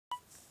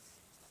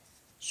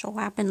So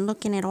I've been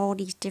looking at all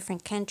these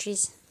different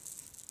countries,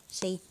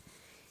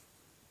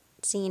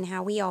 seeing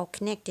how we all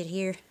connected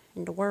here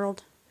in the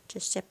world,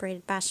 just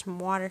separated by some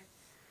water.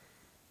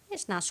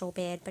 It's not so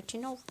bad, but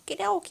get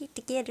all get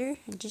together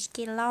and just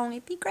get along.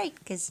 It'd be great,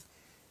 because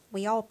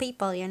we all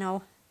people.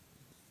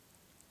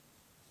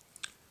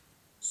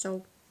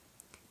 So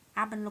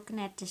I've been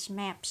looking at this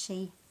map,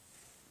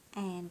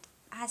 and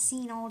I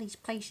seen all these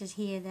places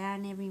here that I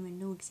never even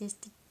knew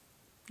existed.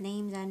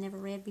 Names I never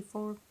read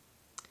before.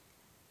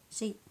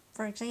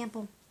 For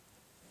example,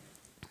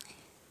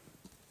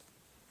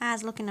 I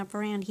was looking up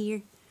around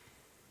here.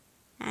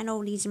 I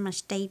know these are my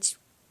states.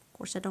 Of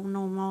course, I don't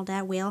know them all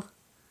that well.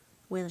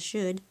 Well, I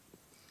should.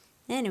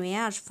 Anyway,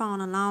 I was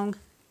following along,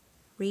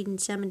 reading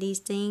some of these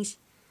things,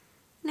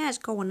 and I was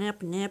going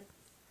up and up.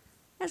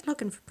 I was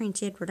looking for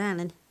Prince Edward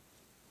Island.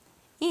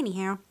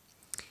 Anyhow,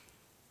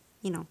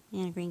 in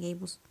Green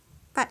Gables.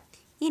 But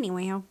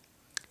anyhow,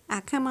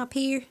 I come up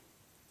here,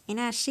 and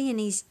I seeing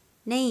these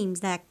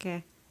names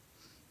like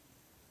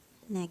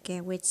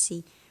let's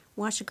see,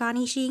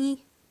 Washakanishigi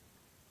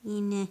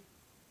in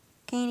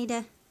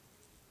Canada,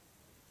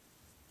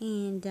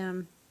 and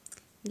then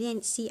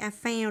I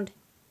found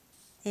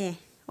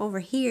over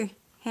here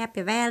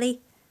Happy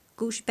Valley,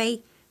 Goose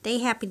Bay. They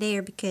happy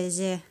there because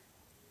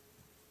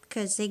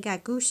they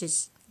got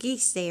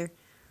geese there.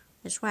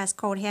 That's why it's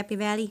called Happy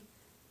Valley.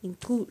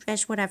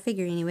 That's what I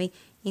figure anyway.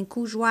 In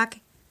Kujwak,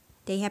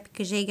 they happy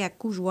because they got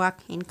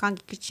Kujwak, and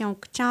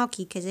Kachonki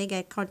because they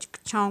got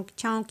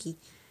Kachonki.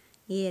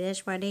 Yeah,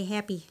 that's why they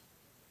happy.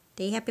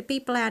 They happy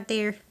people out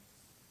there.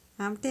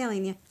 I'm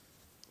telling you.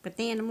 But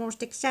then the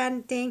most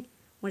exciting thing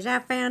was I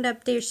found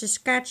up there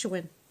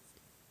Saskatchewan.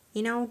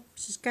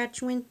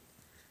 Saskatchewan.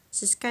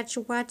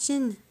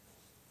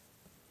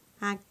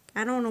 I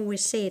don't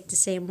always say it the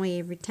same way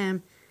every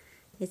time.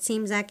 It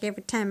seems like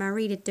every time I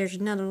read it, there's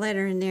another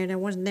letter in there that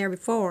wasn't there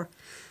before.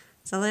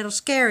 It's a little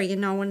scary,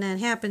 when that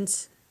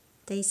happens.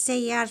 They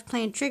say I was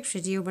playing tricks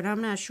with you, but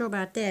I'm not sure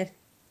about that.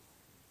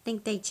 I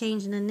think they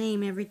change the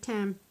name every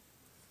time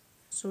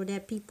so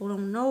that people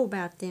don't know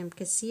about them.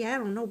 Because, I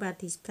don't know about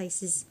these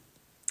places.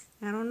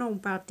 I don't know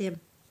about them.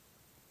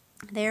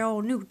 They're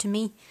all new to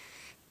me.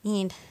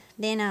 And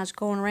then I was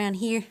going around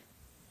here,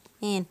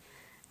 and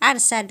I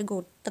decided to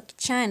go look at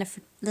China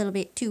for a little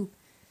bit too.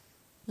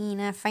 And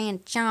I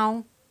found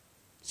Xinjiang,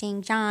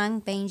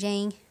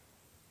 Beijing,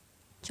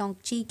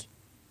 Chongqing,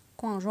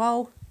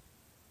 Guangzhou.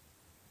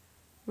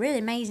 Really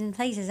amazing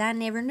places I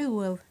never knew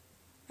of.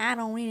 I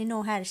don't really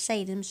know how to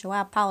say them, so I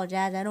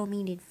apologize. I don't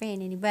mean to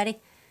offend anybody.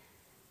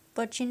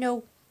 But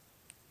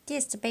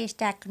just the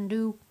best I can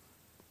do,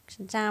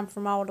 since I'm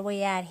from all the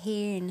way out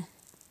here in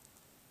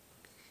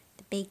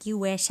the big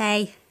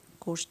USA. Of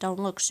course, don't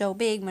look so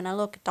big when I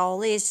look at all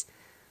this.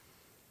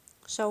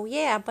 So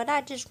yeah, but I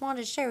just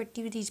wanted to share with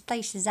you these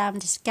places I'm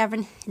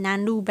discovering and I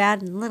knew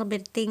about, and a little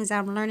bit of things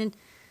I'm learning.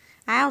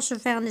 I also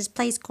found this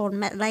place called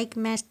Lake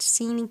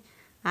Mistassini.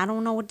 I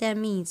don't know what that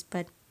means,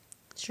 but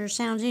it sure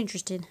sounds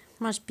interesting.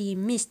 Must be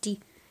misty,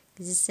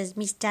 because it says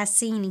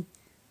Mistassini.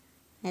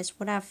 That's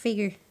what I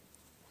figure.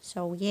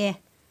 So yeah.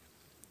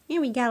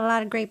 We got a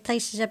lot of great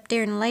places up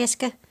there in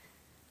Alaska.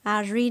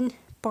 I was reading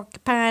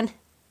Porcupine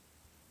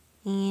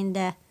and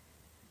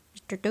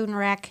Mr.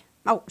 Doonarak.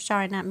 Oh,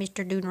 sorry, not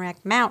Mr.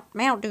 Doonarak. Mount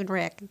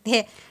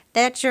Doonarak.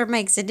 That sure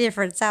makes a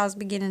difference. I was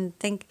beginning to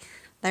think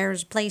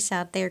there's a place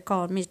out there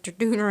called Mr.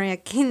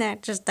 Doonarak, and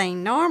that just ain't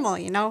normal,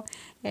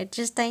 It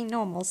just ain't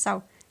normal.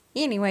 So,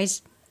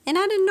 anyways, and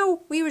I didn't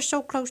know we were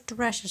so close to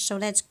Russia, so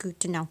that's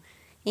good to know.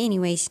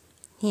 Anyways,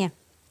 yeah,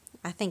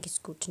 I think it's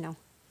good to know.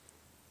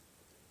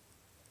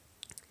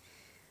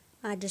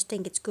 I just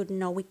think it's good to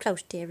know we're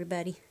close to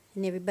everybody,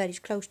 and everybody's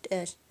close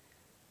to us.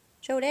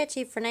 So that's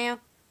it for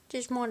now.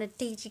 Just wanted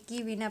to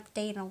give you an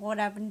update on what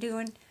I've been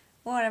doing,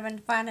 what I've been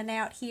finding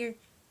out here.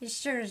 It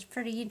sure is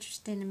pretty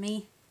interesting to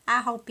me.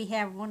 I hope you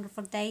have a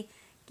wonderful day.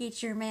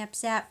 Get your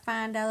maps out,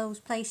 find all those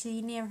places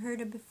you never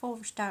heard of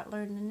before, start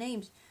learning the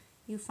names.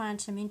 You'll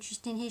find some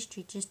interesting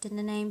history just in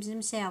the names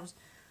themselves.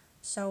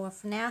 So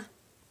for now,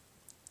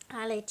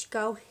 I'll let you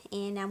go,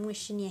 and I'm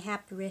wishing you a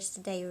happy rest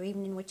of the day or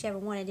evening, whichever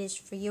one it is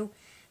for you.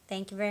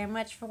 Thank you very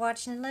much for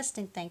watching and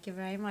listening. Thank you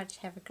very much.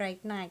 Have a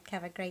great night.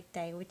 Have a great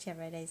day,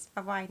 whichever it is.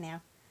 Bye-bye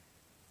now.